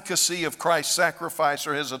efficacy of Christ's sacrifice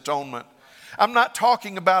or His atonement. I'm not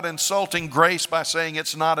talking about insulting grace by saying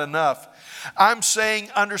it's not enough. I'm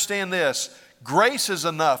saying, understand this, grace is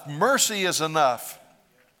enough, mercy is enough,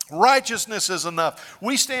 righteousness is enough.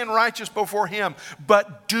 We stand righteous before Him,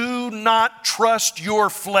 but do not trust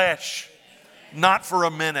your flesh, not for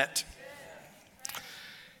a minute.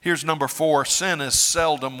 Here's number 4. Sin is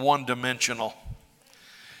seldom one-dimensional.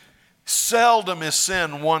 Seldom is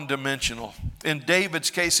sin one-dimensional. In David's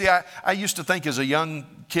case, see, I used to think as a young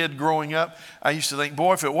kid growing up, I used to think,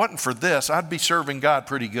 boy, if it wasn't for this, I'd be serving God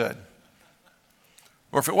pretty good.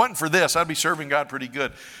 Or if it wasn't for this, I'd be serving God pretty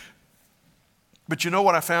good. But you know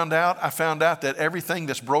what I found out? I found out that everything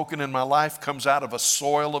that's broken in my life comes out of a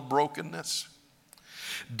soil of brokenness.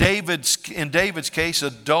 In David's case,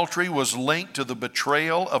 adultery was linked to the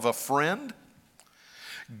betrayal of a friend,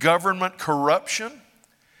 government corruption,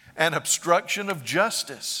 and obstruction of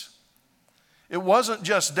justice. It wasn't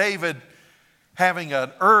just David having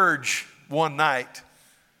an urge one night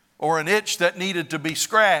or an itch that needed to be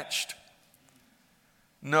scratched.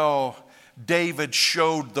 No, David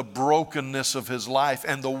showed the brokenness of his life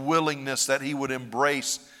and the willingness that he would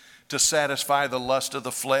embrace to satisfy the lust of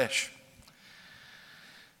the flesh.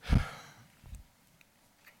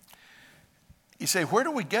 You say, where do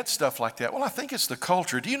we get stuff like that? Well, I think it's the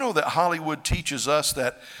culture. Do you know that Hollywood teaches us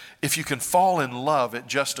that if you can fall in love, it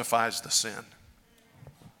justifies the sin?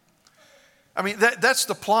 I mean, that's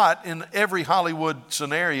the plot in every Hollywood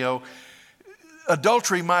scenario.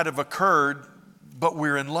 Adultery might have occurred, but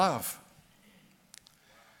we're in love.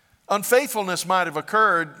 Unfaithfulness might have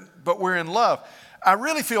occurred, but we're in love. I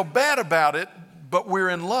really feel bad about it, but we're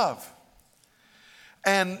in love.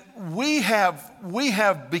 And we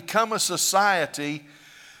have become a society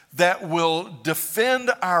that will defend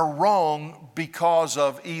our wrong because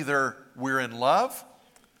of either we're in love,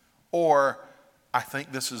 or I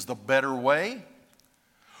think this is the better way,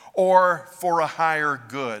 or for a higher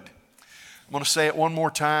good. I'm going to say it one more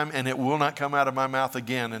time, and it will not come out of my mouth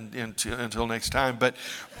again until next time. But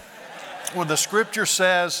when the scripture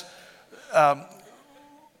says,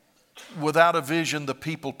 without a vision, the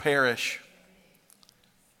people perish,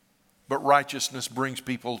 but righteousness brings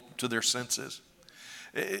people to their senses.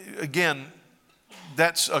 Again,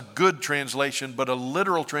 that's a good translation, but a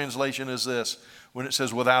literal translation is this, when it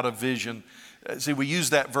says without a vision. See, we use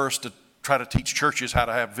that verse to try to teach churches how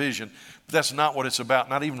to have vision, but that's not what it's about,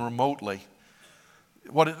 not even remotely.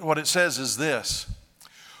 What it says is this: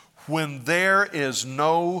 when there is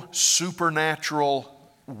no supernatural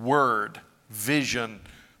word, vision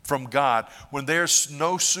from God, when there's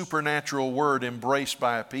no supernatural word embraced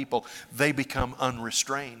by a people, they become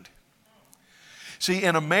unrestrained. See,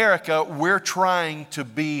 in America, we're trying to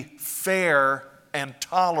be fair and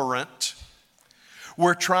tolerant.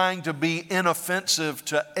 We're trying to be inoffensive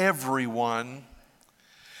to everyone.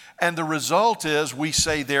 And the result is we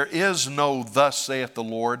say there is no thus saith the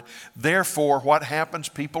Lord. Therefore, what happens?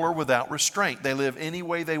 People are without restraint. They live any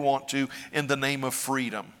way they want to in the name of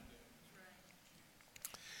freedom.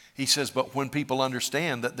 He says, but when people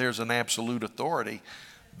understand that there's an absolute authority,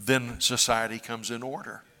 then society comes in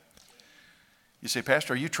order. You say,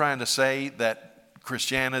 Pastor, are you trying to say that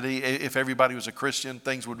Christianity, if everybody was a Christian,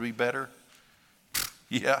 things would be better?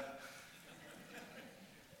 Yeah.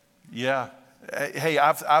 Yeah. Hey,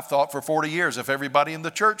 I've thought for 40 years if everybody in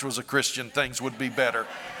the church was a Christian, things would be better.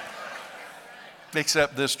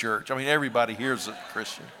 Except this church. I mean, everybody here is a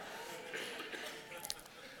Christian.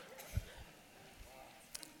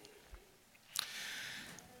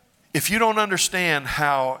 If you don't understand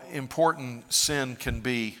how important sin can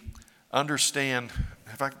be, understand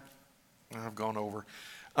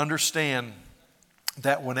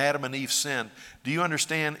that when Adam and Eve sinned, do you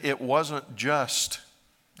understand it wasn't just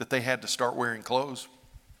that they had to start wearing clothes?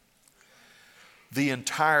 The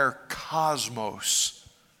entire cosmos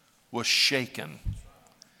was shaken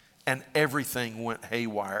and everything went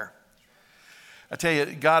haywire. I tell you,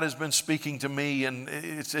 God has been speaking to me, and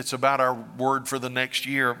it's about our word for the next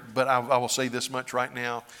year, but I will say this much right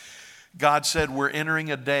now. God said we're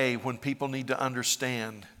entering a day when people need to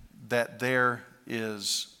understand that there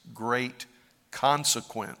is great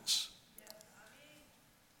consequence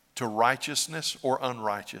to righteousness or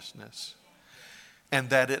unrighteousness, and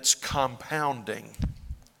that it's compounding.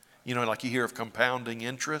 You know, like you hear of compounding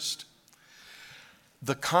interest.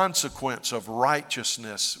 The consequence of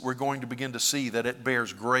righteousness, we're going to begin to see that it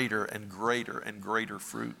bears greater and greater and greater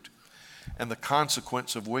fruit. And the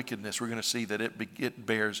consequence of wickedness, we're going to see that it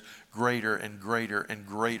bears greater and greater and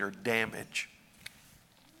greater damage.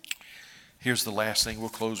 Here's the last thing. We'll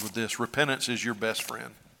close with this. Repentance is your best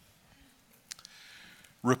friend.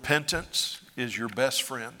 Repentance is your best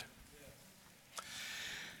friend.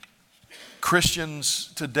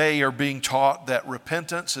 Christians today are being taught that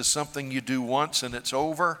repentance is something you do once and it's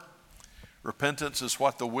over. Repentance is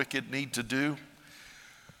what the wicked need to do.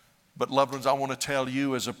 But loved ones, I want to tell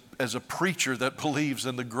you as a preacher that believes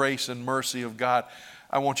in the grace and mercy of God,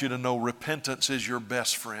 I want you to know repentance is your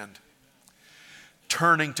best friend.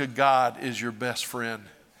 Turning to God is your best friend.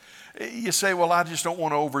 You say, well, I just don't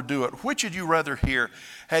want to overdo it. Which would you rather hear?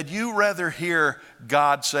 Had you rather hear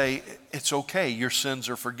God say, it's okay, your sins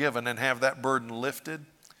are forgiven, and have that burden lifted?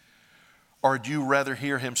 Or do you rather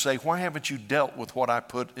hear him say, why haven't you dealt with what I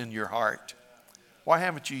put in your heart? Why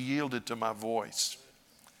haven't you yielded to my voice?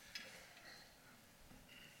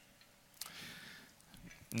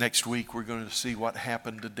 Next week, we're going to see what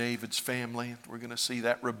happened to David's family. We're going to see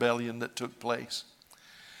that rebellion that took place.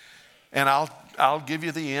 And I'll give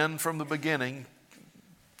you the end from the beginning.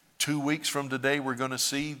 2 weeks from today, we're going to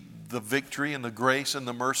see the victory and the grace and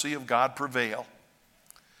the mercy of God prevail.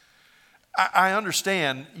 I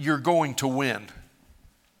understand you're going to win.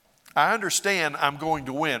 I understand I'm going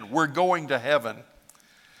to win. We're going to heaven.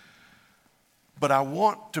 But I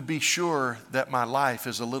want to be sure that my life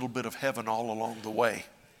is a little bit of heaven all along the way.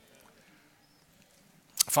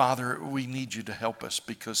 Father, we need you to help us,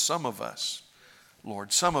 because some of us,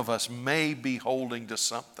 Lord, some of us may be holding to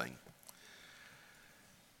something.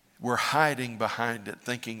 We're hiding behind it,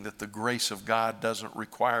 thinking that the grace of God doesn't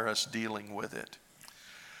require us dealing with it.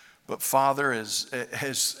 But Father, as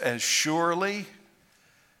surely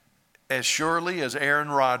as Aaron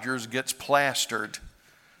Rodgers gets plastered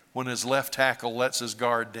when his left tackle lets his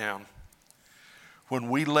guard down, when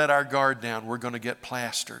we let our guard down, we're going to get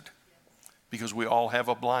plastered, because we all have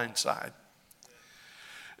a blind side.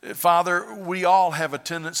 Father, we all have a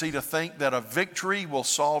tendency to think that a victory will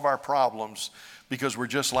solve our problems, because we're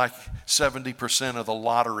just like 70% of the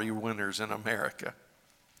lottery winners in America.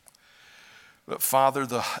 But Father,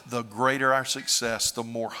 the greater our success, the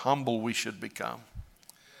more humble we should become.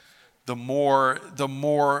 The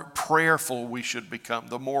more prayerful we should become.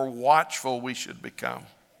 The more watchful we should become.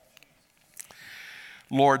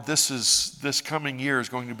 Lord, this coming year is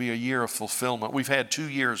going to be a year of fulfillment. We've had 2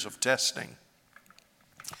 years of testing.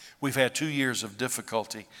 We've had 2 years of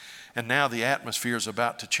difficulty, and now the atmosphere is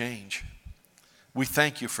about to change. We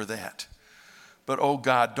thank you for that. But oh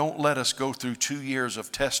God, don't let us go through 2 years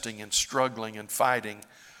of testing and struggling and fighting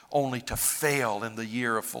only to fail in the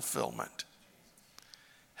year of fulfillment.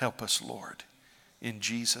 Help us, Lord, in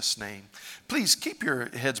Jesus' name. Please keep your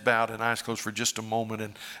heads bowed and eyes closed for just a moment,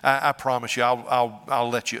 and I promise you, I'll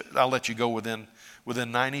let you go within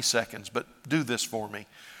 90 seconds. But do this for me.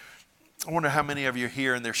 I wonder how many of you are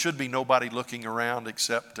here, and there should be nobody looking around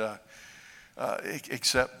except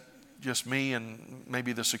just me and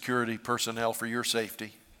maybe the security personnel for your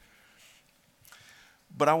safety.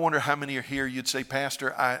 But I wonder how many are here, you'd say,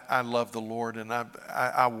 Pastor, I love the Lord and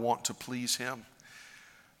I want to please him.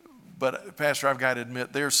 But Pastor, I've got to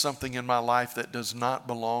admit, there's something in my life that does not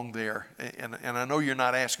belong there. And I know you're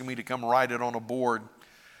not asking me to come write it on a board,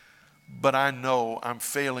 but I know I'm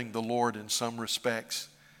failing the Lord in some respects.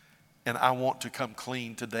 And I want to come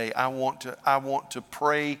clean today. I want to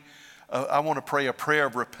pray a prayer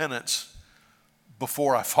of repentance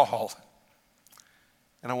before I fall.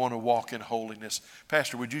 And I want to walk in holiness.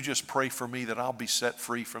 Pastor, would you just pray for me that I'll be set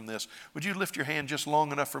free from this? Would you lift your hand just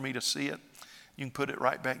long enough for me to see it? You can put it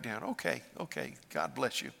right back down. Okay. God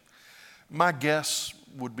bless you. My guess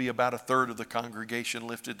would be about a third of the congregation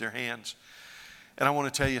lifted their hands. And I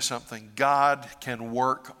want to tell you something. God can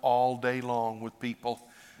work all day long with people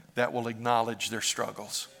that will acknowledge their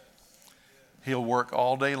struggles. He'll work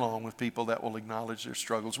all day long with people that will acknowledge their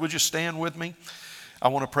struggles. Would you stand with me? I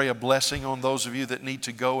want to pray a blessing on those of you that need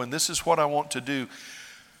to go. And this is what I want to do.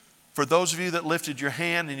 For those of you that lifted your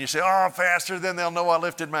hand and you say, oh, Pastor, then they'll know I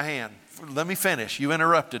lifted my hand. Let me finish. You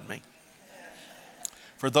interrupted me.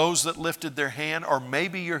 For those that lifted their hand, or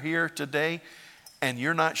maybe you're here today and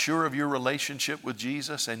you're not sure of your relationship with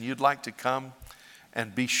Jesus and you'd like to come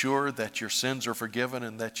and be sure that your sins are forgiven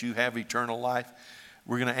and that you have eternal life,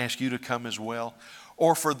 we're going to ask you to come as well.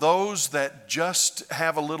 Or for those that just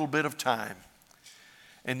have a little bit of time,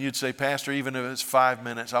 and you'd say, Pastor, even if it's 5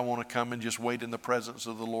 minutes, I want to come and just wait in the presence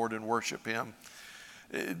of the Lord and worship Him.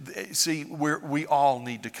 See, we all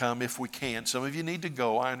need to come if we can. Some of you need to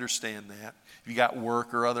go. I understand that. If you got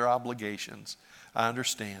work or other obligations, I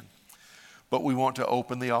understand. But we want to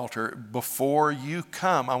open the altar. Before you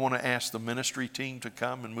come, I want to ask the ministry team to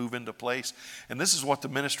come and move into place. And this is what the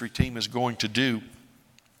ministry team is going to do.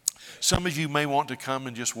 Some of you may want to come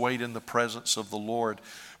and just wait in the presence of the Lord.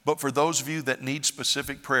 But for those of you that need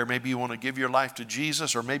specific prayer, maybe you want to give your life to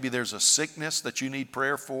Jesus, or maybe there's a sickness that you need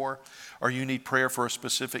prayer for, or you need prayer for a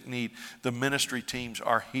specific need, the ministry teams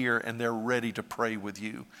are here and they're ready to pray with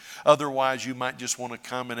you. Otherwise, you might just want to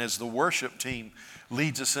come, and as the worship team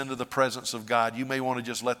leads us into the presence of God, you may want to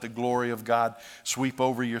just let the glory of God sweep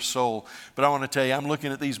over your soul. But I want to tell you, I'm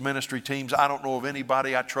looking at these ministry teams. I don't know of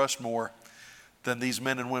anybody I trust more than these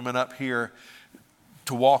men and women up here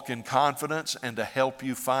to walk in confidence and to help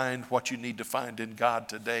you find what you need to find in God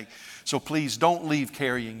today. So please don't leave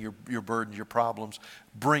carrying your burdens, your problems.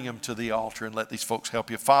 Bring them to the altar and let these folks help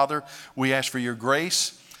you. Father, we ask for your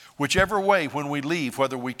grace. Whichever way, when we leave,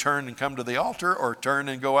 whether we turn and come to the altar or turn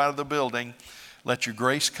and go out of the building, let your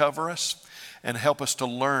grace cover us and help us to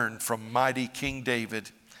learn from mighty King David.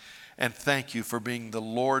 And thank you for being the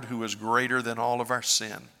Lord who is greater than all of our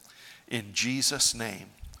sin. In Jesus' name.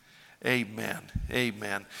 Amen.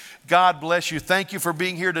 Amen. God bless you. Thank you for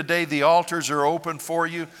being here today. The altars are open for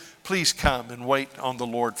you. Please come and wait on the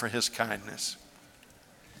Lord for His kindness.